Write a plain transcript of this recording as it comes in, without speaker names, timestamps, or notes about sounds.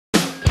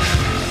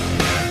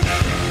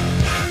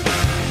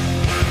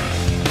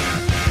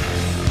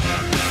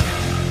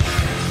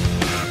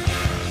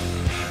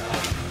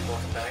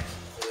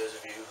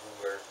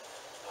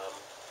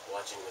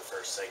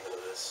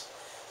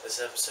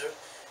episode.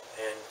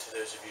 And to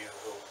those of you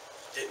who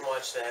didn't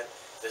watch that,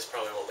 this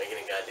probably won't make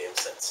any goddamn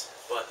sense.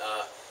 But,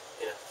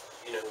 you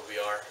know who we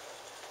are.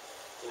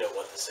 You know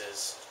what this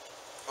is.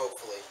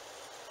 Hopefully.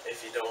 If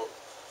you don't,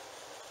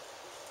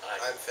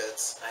 I'm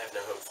Fitz. I have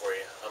no hope for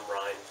you. I'm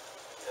Ryan.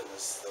 And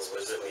this is the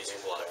Wiz Wit music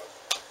vlog.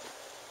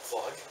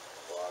 Vlog?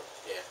 Vlog.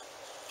 Yeah.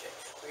 Okay.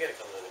 We gotta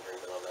come to an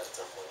agreement on that at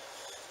some point.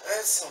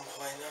 At some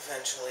point,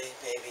 eventually,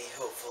 maybe,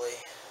 hopefully.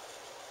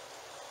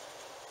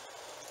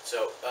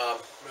 So,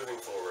 moving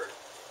forward.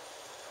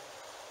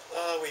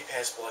 We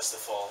passed Bless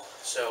the Fall.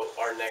 So,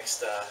 our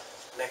next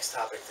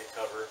topic to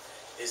cover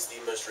is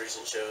the most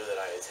recent show that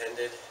I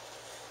attended,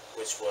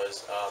 which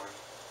was,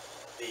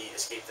 the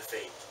Escape the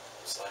Fate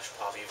 /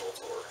 Pop Evil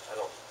tour. I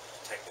don't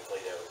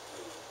technically know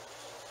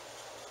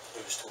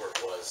whose tour it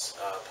was.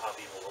 Pop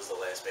Evil was the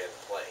last band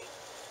to play.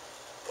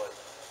 But,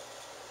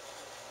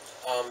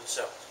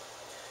 so,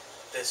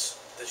 this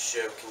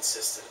show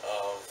consisted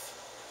of,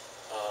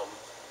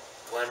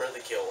 Glamour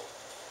the Kill,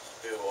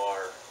 who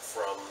are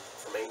from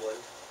England.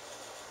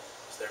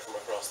 So they're from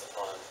across the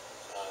pond.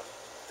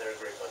 They're a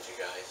great bunch of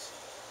guys.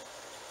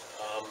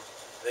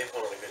 They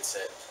put on a good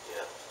set, you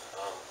know.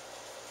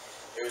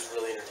 It was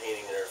really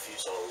entertaining. There are a few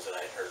songs that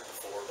I'd heard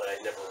before, but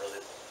I'd never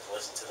really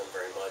listened to them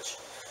very much.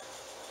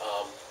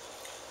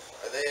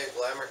 Are they a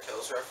Glamour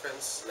Kills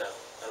reference? No,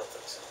 I don't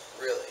think so.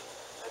 Really?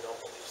 I don't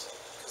believe so.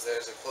 Because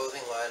there's a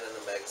clothing line in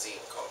a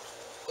magazine called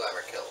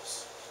Glamour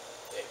Kills.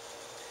 Yeah,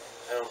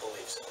 I don't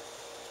believe so.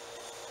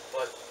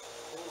 But,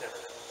 you never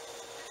know.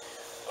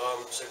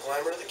 So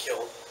Glamour the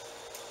Kill,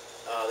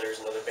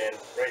 there's another band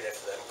right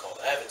after them called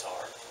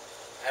Avatar.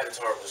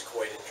 Avatar was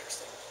quite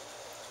interesting.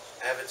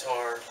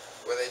 Avatar...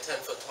 Were they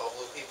 10-foot tall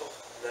blue people?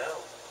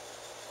 No.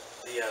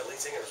 The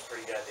lead singer was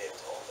pretty goddamn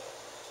tall, though.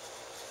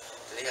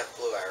 Did he have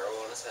blue arrow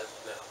on his head?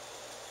 No.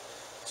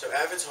 So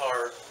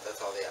Avatar...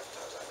 That's all the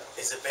avatars I know.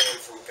 ...is a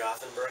band from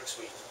Gothenburg,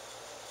 Sweden.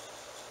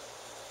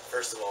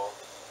 First of all,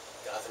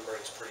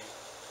 Gothenburg's pretty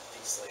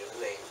decently of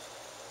a name.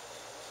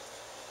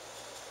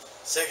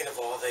 Second of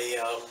all, they,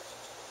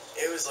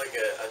 it was like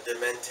a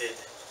demented,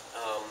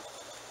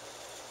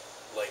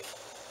 like,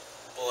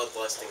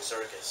 bloodlusting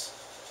circus.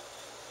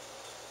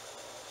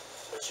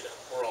 But, you know,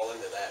 we're all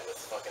into that with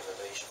fucking the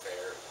Venetian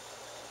Fair and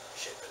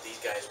shit. But these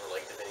guys were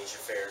like the Venetian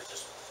Fair,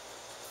 just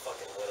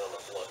fucking went on a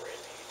blood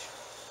rampage.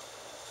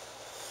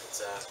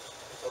 It's,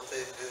 Don't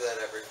they do that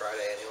every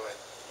Friday anyway?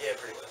 Yeah,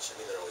 pretty much. I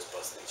mean, they're always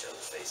busting each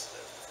other's faces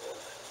over for one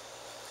thing.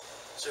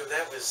 So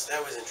that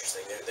was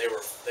interesting. They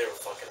were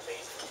fucking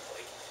amazing.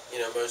 Like,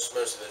 you know, most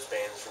of those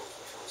bands from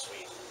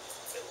Sweden,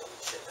 Finland,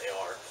 shit,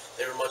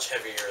 they were much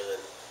heavier than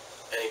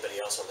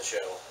anybody else on the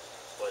show.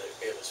 But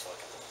it was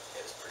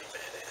pretty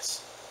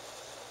badass.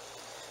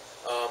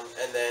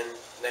 And then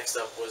next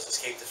up was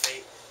Escape the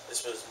Fate.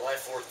 This was my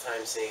 4th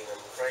time seeing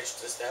them. Christ,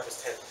 that was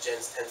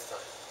Jen's 10th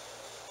time.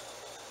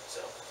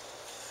 So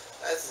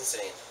that's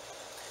insane.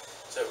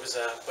 So it was,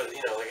 but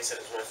you know, like I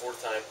said, it was my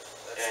 4th time.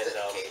 That's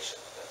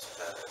dedication. That's what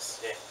that is.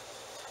 Yeah.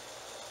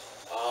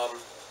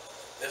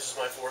 This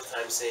was my 4th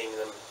time seeing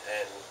them,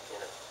 and you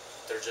know,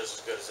 they're just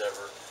as good as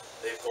ever.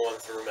 They've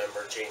gone through,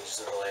 remember, changes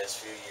in the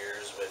last few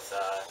years with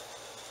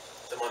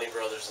the Money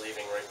Brothers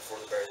leaving right before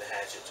the Bury the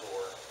Hatchet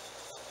tour.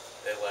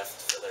 They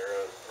left for their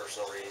own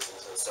personal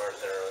reasons and started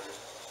their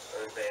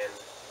own band.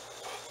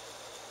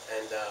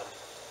 And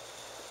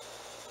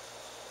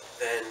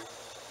then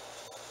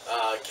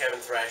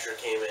Kevin Thrasher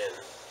came in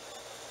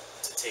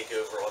to take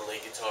over on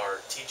lead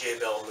guitar.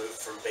 TJ Bell moved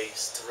from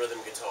bass to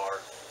rhythm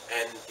guitar,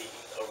 and the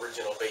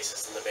original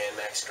bassist in the band,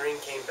 Max Green,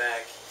 came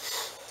back.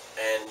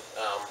 And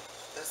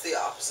that's the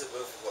opposite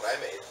move of what I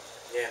made.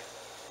 Yeah.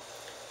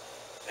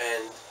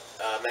 And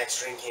Max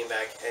Green came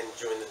back and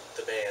joined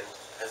the band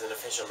as an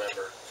official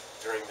member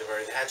during the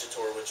Bury the Hatchet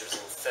tour, which was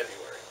in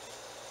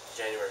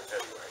January and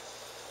February.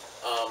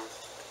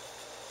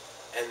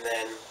 And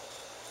then,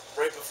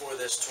 right before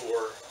this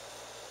tour,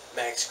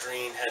 Max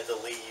Green had to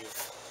leave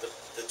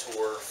the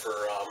tour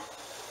for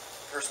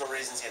personal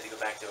reasons. He had to go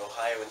back to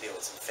Ohio and deal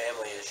with some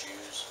family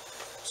issues.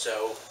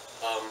 So,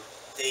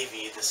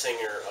 Davey, the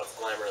singer of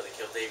Glamour the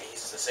Kill,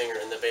 he's the singer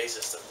and the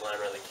bassist of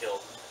Glamour the Kill,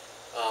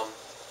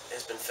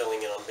 has been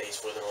filling in on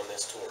bass with him on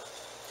this tour.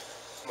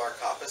 Mark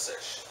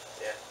Hoppus-ish.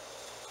 Yeah.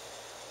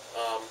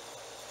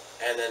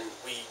 And then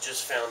we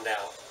just found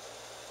out,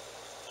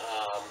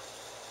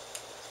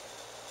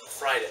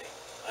 Friday,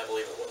 I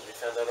believe it was. We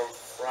found out on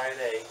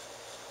Friday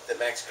that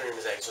Max Green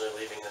was actually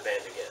leaving the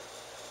band again.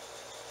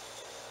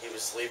 He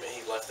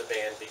left the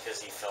band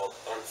because he felt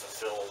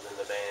unfulfilled in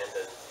the band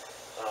and,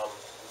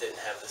 didn't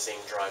have the same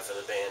drive for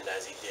the band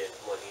as he did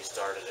when he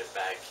started it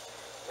back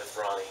with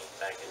Ronnie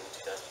back in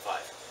 2005.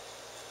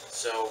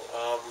 So,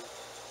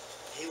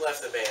 he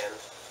left the band.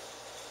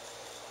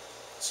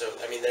 So,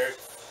 I mean, they're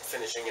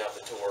finishing out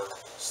the tour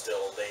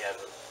still. They have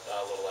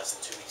a little less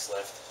than 2 weeks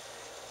left.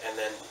 And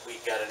then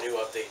we got a new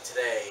update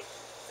today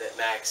that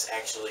Max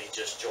actually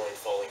just joined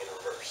Falling in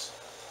Reverse.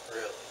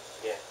 Really?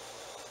 Yeah.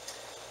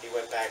 He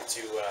went back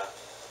to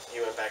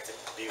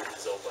be with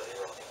his old buddy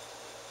Ronnie.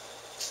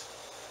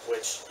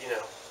 Which, you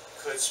know,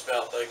 could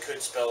spell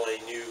a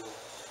new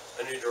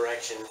a new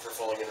direction for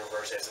Falling in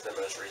Reverse after their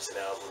most recent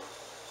album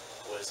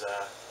was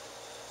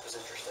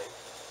interesting.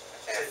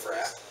 Half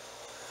rap.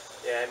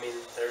 Yeah, I mean,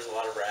 there's a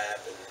lot of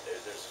rap and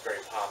there's very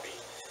poppy.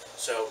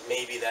 So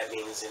maybe that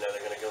means, they're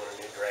going to go in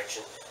a new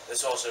direction.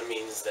 This also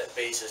means that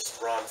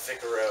bassist Ron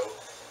Ficaro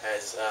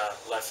has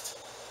left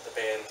the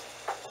band.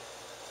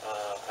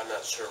 I'm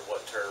not sure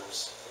what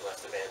terms he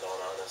left the band on,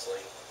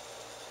 honestly.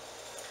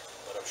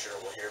 But I'm sure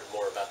we'll hear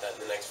more about that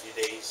in the next few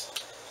days.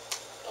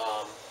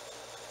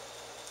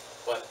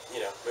 But,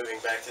 moving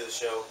back to the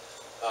show,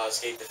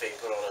 Escape the Fate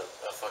put on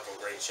a fucking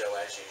great show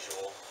as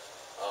usual.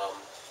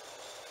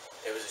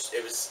 It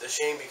was a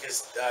shame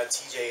because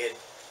TJ had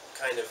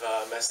kind of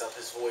messed up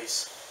his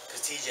voice,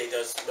 because TJ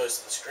does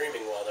most of the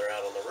screaming while they're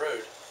out on the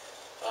road,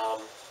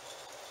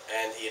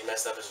 and he had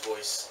messed up his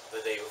voice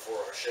the day before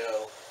our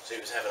show, so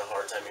he was having a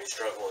hard time. He was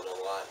struggling a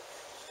lot,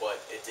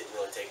 but it didn't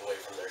really take away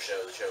from their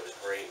show. The show was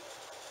great.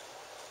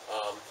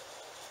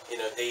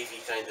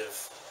 Davey kind of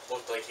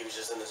looked like he was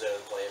just in the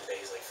zone playing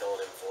bass, like filling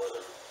in for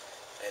them,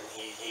 and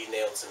he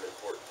nailed some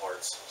important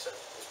parts, so it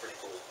was pretty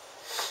cool.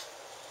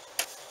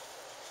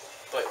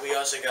 But we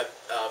also got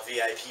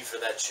VIP for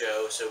that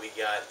show, so we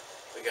got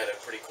a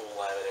pretty cool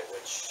laminate,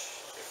 which,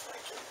 if I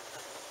can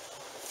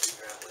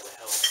figure out where the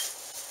hell.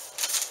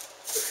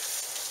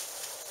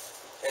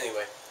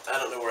 Anyway, I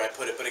don't know where I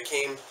put it, but it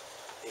came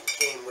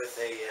with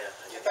a.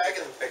 Get back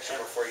in the picture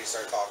before you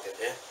start talking.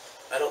 Yeah,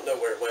 I don't know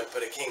where it went,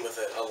 but it came with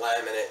a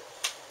laminate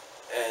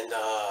and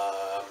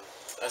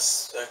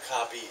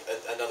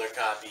another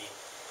copy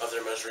of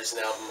their most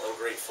recent album,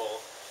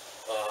 Ungrateful.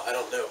 I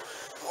don't know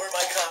where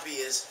my copy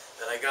is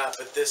that I got,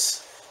 but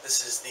this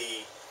is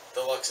the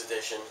deluxe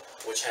edition,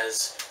 which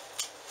has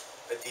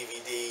a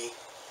DVD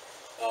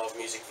of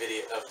music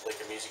video, like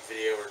a music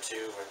video or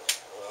two.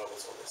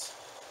 What's on this?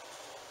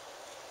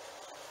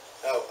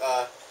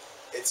 Oh,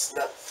 it's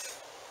not.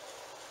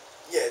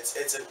 Yeah, it's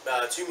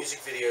two music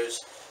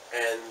videos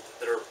and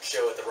their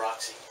show at the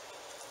Roxy.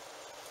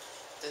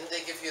 Didn't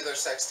they give you their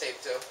sex tape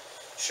too?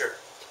 Sure,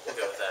 we'll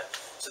go with that.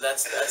 So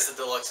that's the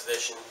deluxe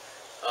edition.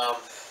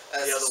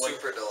 That's the the other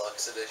super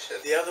deluxe edition.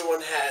 The other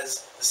one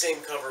has the same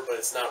cover, but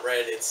it's not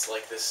red. It's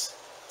like this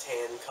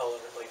tan color,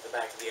 like the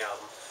back of the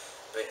album.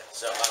 But yeah,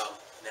 so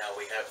now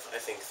we have, I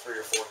think, 3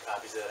 or 4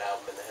 copies of that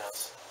album in the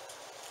house.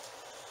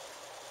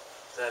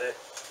 Is that it?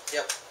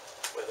 Yep.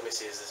 Wait, let me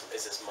see. Is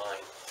this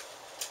mine?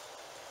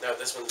 No,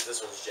 this one's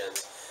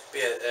Jen's.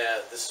 But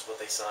yeah, this is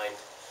what they signed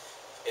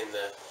in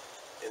the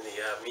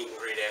meet and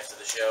greet after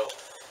the show.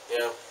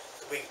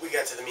 We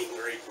got to the meet and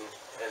greet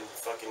and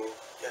fucking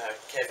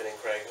Kevin and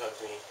Craig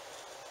hugged me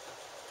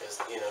because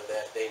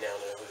that they now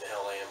know who the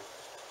hell I am.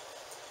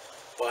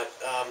 But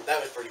that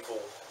was pretty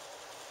cool.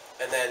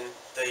 And then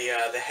the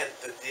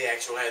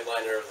actual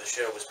headliner of the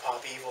show was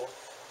Pop Evil.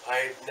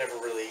 I never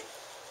really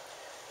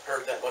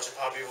heard that much of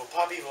Pop Evil.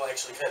 Pop Evil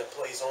actually kind of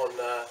plays on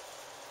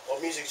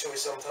Music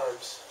Choice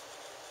sometimes,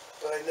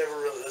 but I never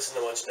really listened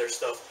to much of their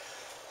stuff.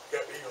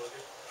 Got me on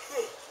it.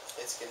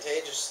 It's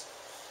contagious.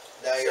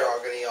 Now you're all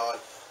gonna yawn.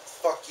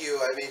 Fuck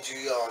you, I made you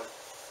yawn.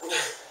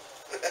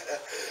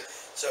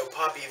 So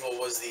Pop Evil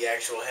was the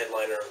actual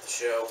headliner of the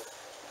show.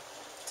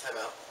 Time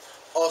out.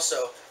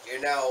 Also, you're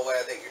now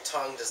aware that your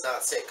tongue does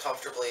not sit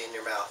comfortably in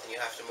your mouth and you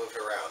have to move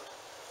it around.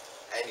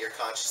 And you're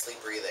consciously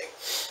breathing.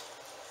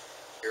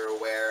 You're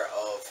aware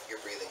of your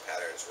breathing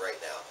patterns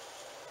right now.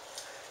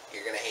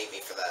 You're gonna hate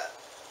me for that.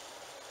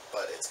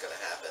 But it's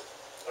gonna happen.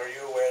 Are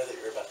you aware that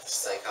you're about to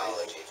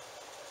Psychology.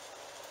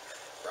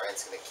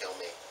 Brian's gonna kill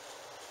me.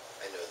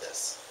 I know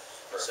this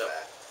for a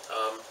fact.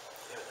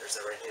 Yeah, there's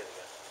that right hand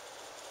again.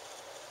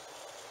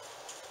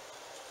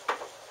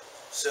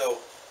 So,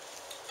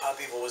 Pop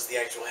Evil was the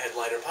actual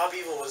headliner. Pop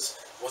Evil was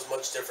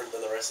much different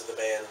than the rest of the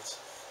bands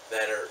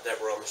that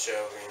were on the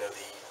show.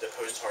 The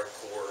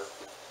post-hardcore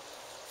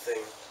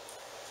thing.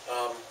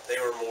 They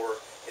were more.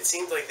 It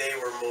seemed like they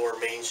were more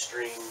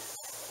mainstream,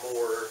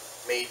 more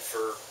made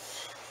for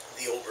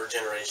the older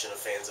generation of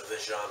fans of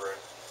this genre.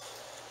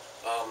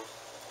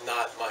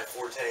 Not my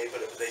forte,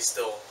 but they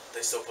still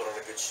put on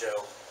a good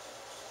show.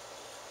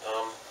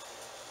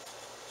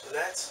 So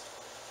that's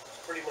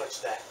pretty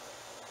much that.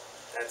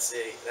 That's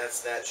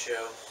that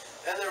show.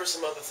 And there were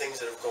some other things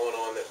that have gone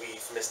on that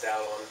we've missed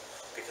out on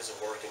because of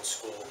work and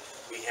school.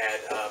 We had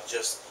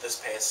just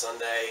this past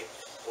Sunday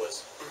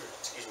was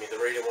the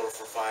Radio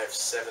 104.5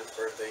 7th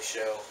birthday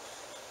show.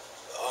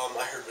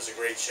 I heard it was a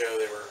great show.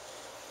 They were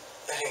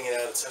hanging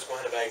out at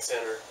Susquehanna Bank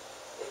Center,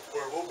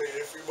 where we'll be in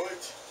a few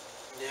months.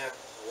 Yeah,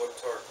 Warped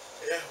Tour.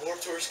 Yeah,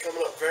 Warped Tour's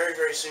coming up very,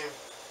 very soon.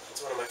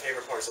 It's one of my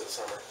favorite parts of the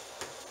summer.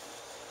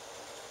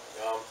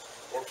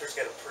 Warped Tour's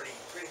got a pretty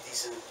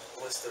decent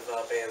list of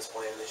bands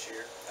playing this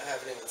year. I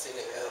haven't even seen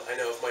it yet. I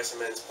know if Mice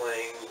and Men's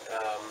playing,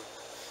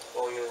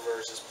 Falling in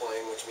Reverse is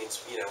playing, which means,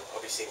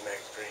 I'll be seeing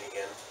Max Green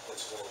again, which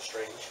is a little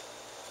strange.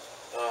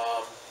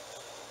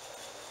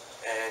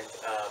 And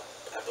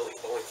I believe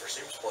Bowling for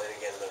Soup's playing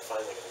again, and they're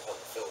finally going to come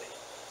to Philly.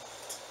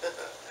 And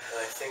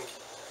I think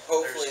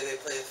hopefully they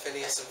play the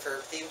Phineas and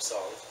Ferb theme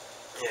song.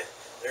 Yeah,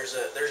 there's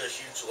a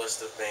huge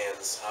list of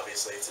bands.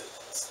 Obviously, it's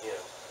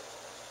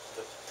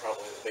the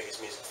probably the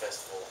biggest music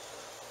festival.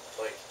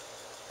 Like,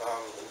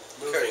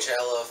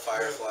 Coachella,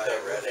 Firefly,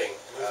 Reading.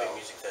 Moving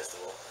music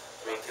festival.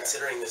 I mean,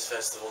 considering this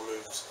festival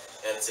moves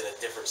and it's in a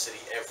different city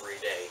every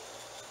day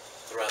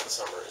throughout the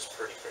summer is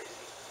pretty crazy.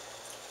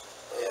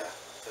 Yeah,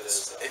 it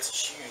is. It's a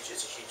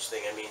huge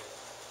thing. I mean,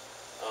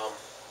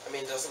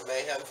 doesn't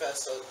Mayhem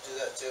Fest do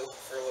that too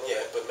for a little bit?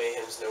 yeah, but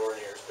Mayhem's nowhere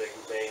near as big.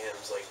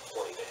 Mayhem's like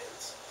 20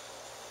 bands.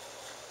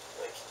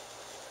 Like,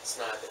 it's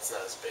not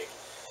as big.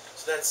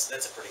 So that's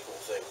a pretty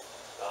cool thing.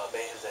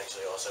 Mayhem's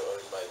actually also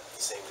owned by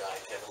the same guy,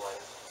 Kevin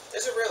Lyman.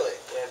 Is it really?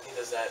 Yeah, he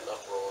does that in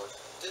Uproar.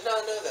 Did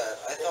not know that.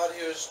 I thought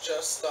he was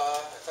just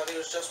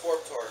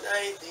Warped Tour.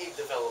 Nah, he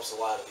develops a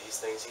lot of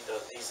these things.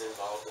 He's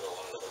involved in a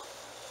lot of them.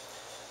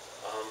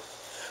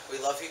 We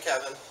love you,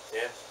 Kevin.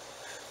 Yeah.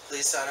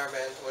 Please sign our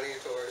band to one of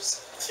your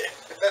tours. Yeah.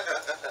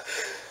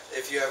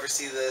 If you ever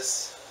see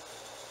this.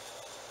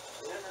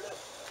 You never know.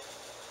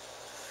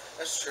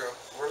 That's true.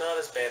 We're not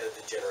as bad at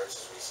degenerates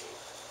as we seem.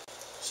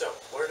 So,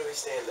 where do we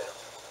stand now?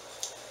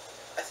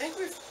 I think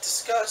we've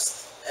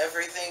discussed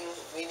everything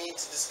we need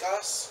to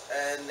discuss,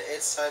 and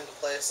it's time to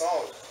play a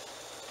song.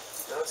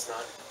 No, it's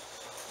not.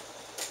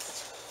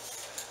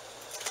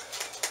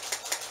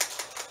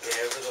 Yeah,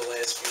 over the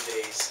last few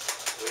days,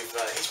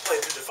 he's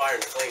playing through the fire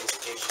and the flames, in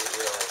case you didn't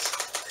realize.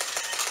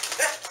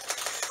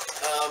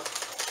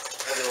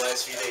 Over the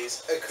last few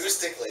days.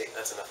 Acoustically.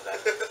 That's enough of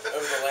that.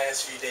 Over the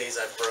last few days,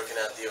 I've broken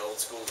out the old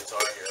school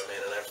Guitar Hero,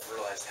 man, and I've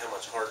realized how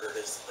much harder it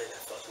is to play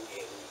that fucking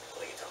game when you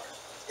play guitar.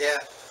 Yeah.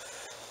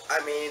 I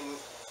mean,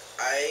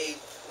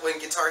 when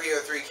Guitar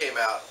Hero 3 came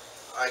out,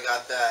 I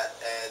got that,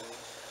 and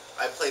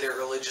I played it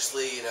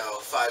religiously,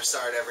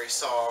 5-starred every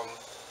song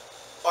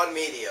on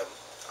medium.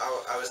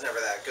 I was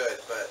never that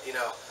good, but,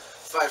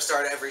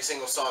 5-starred every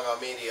single song on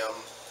medium,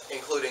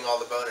 including all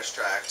the bonus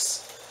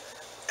tracks.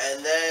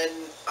 And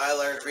then I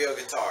learned real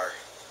guitar.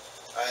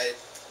 I,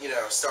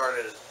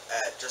 started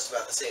at just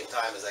about the same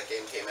time as that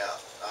game came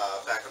out,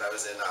 back when I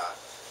was in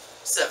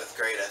 7th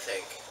grade, I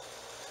think.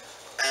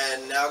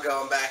 And now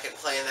going back and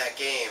playing that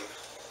game,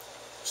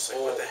 Just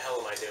like, what the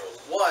hell am I doing?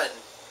 1,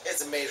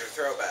 it's a major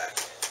throwback.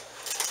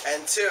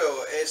 And 2,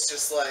 it's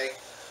just like,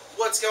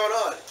 what's going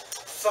on?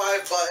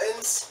 5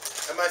 buttons,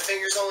 and my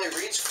fingers only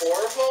reach 4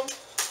 of them?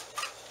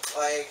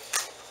 Like...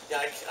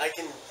 Yeah, I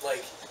can,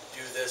 like,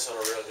 do this on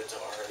a real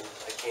guitar, and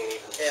I can't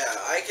even... Yeah,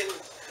 I can...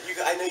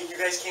 I know you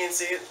guys can't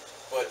see it,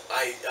 but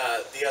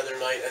the other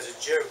night, as a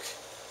joke,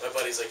 my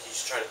buddy's like, you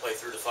should try to play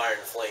Through the Fire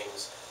and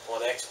Flames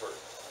on Expert.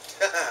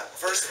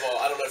 First of all,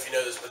 I don't know if you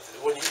know this, but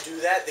when you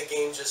do that, the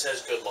game just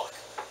says good luck.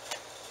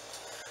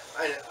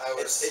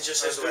 It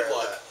just says good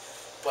luck.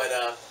 But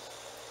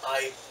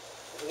I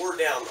wore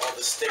down all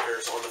the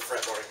stickers on the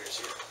fret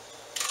markers here.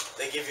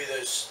 They give you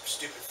those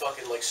stupid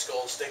fucking like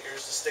skull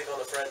stickers to stick on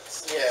the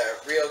frets. Yeah,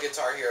 real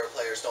Guitar Hero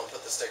players don't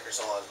put the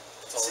stickers on.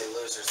 It's only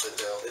losers that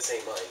do. This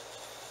ain't mine.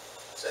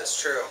 That's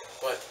true.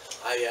 But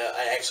I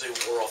actually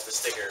wore off the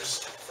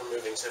stickers from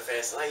moving so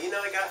fast. And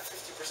I got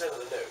 50%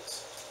 of the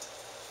notes.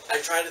 I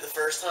tried it the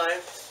first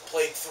time,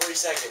 played 3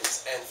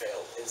 seconds, and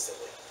failed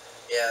instantly.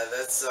 Yeah,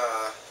 that's,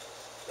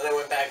 Then I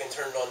went back and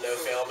turned on no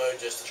fail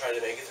mode just to try to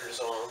make it through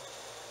the song.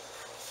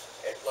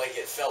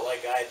 It felt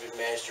like I had been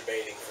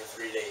masturbating for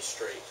 3 days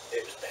straight.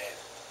 It was bad.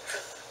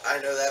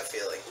 I know that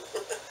feeling.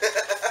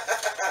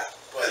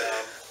 But,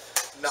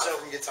 not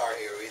from Guitar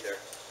Hero either.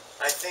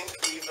 I think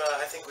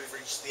we've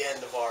reached the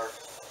end of our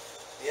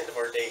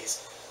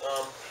days.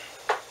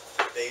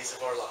 Days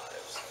of our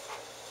lives.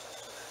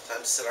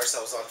 Time to set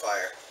ourselves on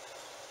fire.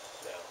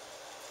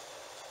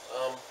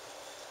 No.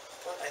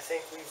 But I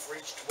think we've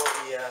reached what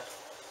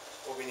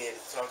we needed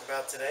to talk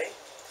about today.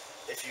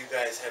 If you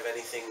guys have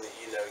anything that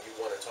you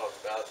want to talk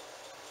about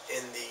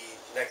in the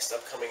next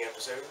upcoming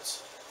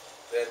episodes,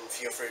 then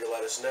feel free to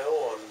let us know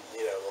on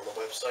the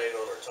website,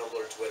 on our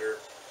Tumblr,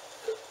 Twitter,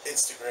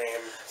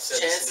 Instagram.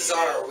 Chances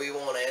are we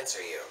won't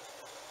answer you.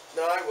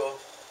 No, I will.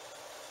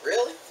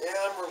 Really? Yeah,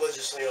 I'm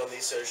religiously on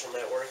these social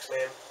networks,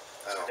 man.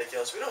 It's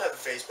ridiculous. We don't have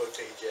a Facebook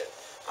page yet.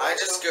 I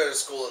just go to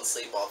school and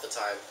sleep all the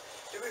time.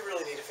 Do we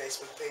really need a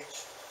Facebook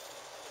page?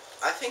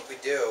 I think we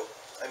do.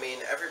 I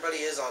mean,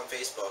 everybody is on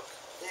Facebook.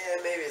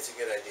 Yeah, maybe it's a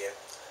good idea.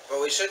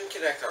 But we shouldn't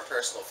connect our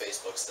personal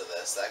Facebooks to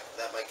this.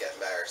 That might get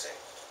embarrassing.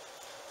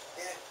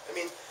 Yeah, I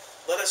mean,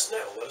 let us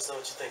know. Let us know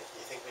what you think.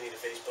 You think we need a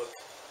Facebook?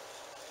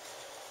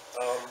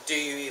 Do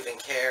you even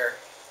care?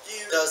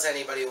 Does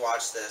anybody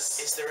watch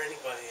this? Is there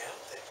anybody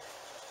out there?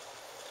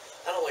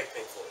 I don't like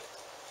Pink Floyd.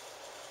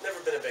 Never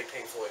been a big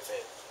Pink Floyd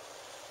fan.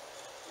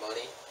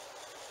 Money?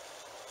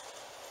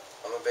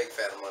 I'm a big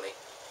fan of Money.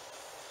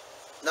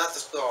 Not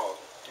the song,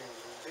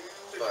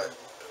 but...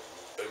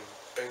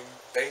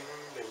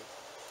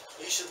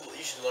 You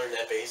should learn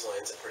that bass line.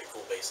 It's a pretty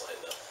cool bass line,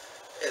 though.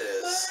 It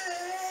is.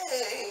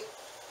 Hey.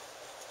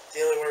 It's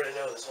the only word I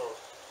know of the song.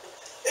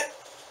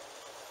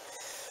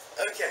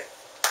 Okay.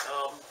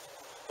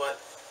 But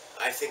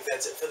I think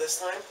that's it for this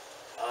time.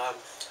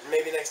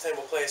 Maybe next time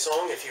we'll play a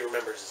song if he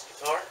remembers his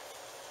guitar.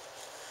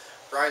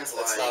 Brian's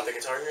That's lying. not the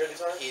Guitar Hero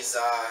guitar? He's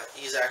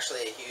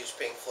actually a huge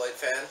Pink Floyd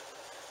fan,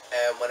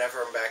 and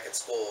whenever I'm back at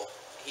school,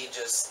 he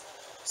just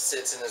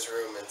sits in his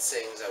room and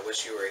sings "I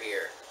Wish You Were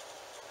Here,"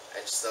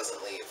 and just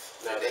doesn't leave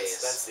for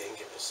days. That's the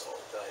Incubus song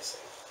that I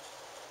sing.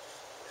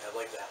 I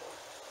like that one.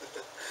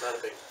 Not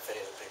a big fan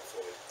of Pink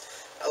Floyd.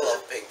 I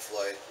love Pink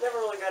Floyd. Never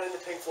really got into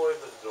Pink Floyd,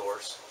 but The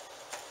Doors.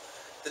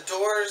 The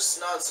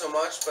Doors, not so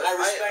much, but I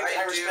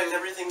respect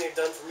everything they've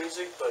done for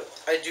music, but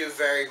I do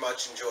very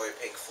much enjoy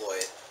Pink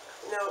Floyd.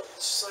 you know,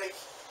 it's just like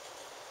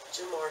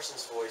Jim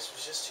Morrison's voice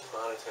was just too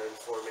monotone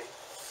for me.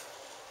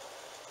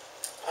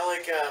 I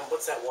like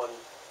what's that one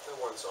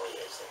song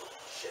they sing?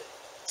 Shit.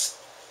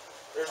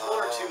 There's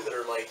one or two that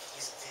are like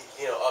he's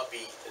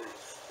upbeat, and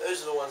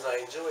those are the ones I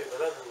enjoy.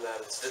 But other than that,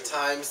 it's The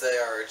times they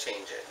are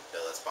changing.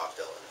 Bill, that's Bob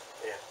Dylan.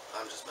 Yeah,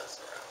 I'm just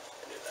messing around.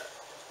 I knew that.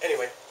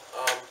 Anyway,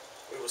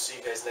 we will see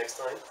you guys next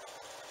time.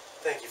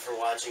 Thank you for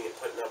watching and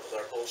putting up with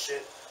our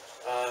bullshit.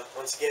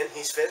 Once again,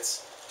 he's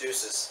Fitz.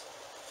 Deuces.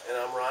 And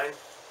I'm Ryan.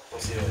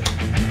 We'll see you later.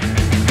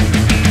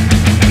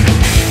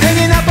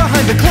 Hanging out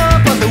behind the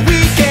club on the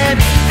weekend,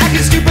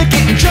 acting stupid,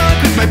 getting drunk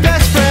with my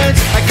best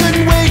friends. I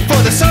couldn't wait for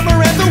the summer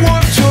and the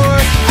Warped Tour.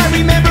 I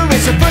remember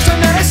it's the first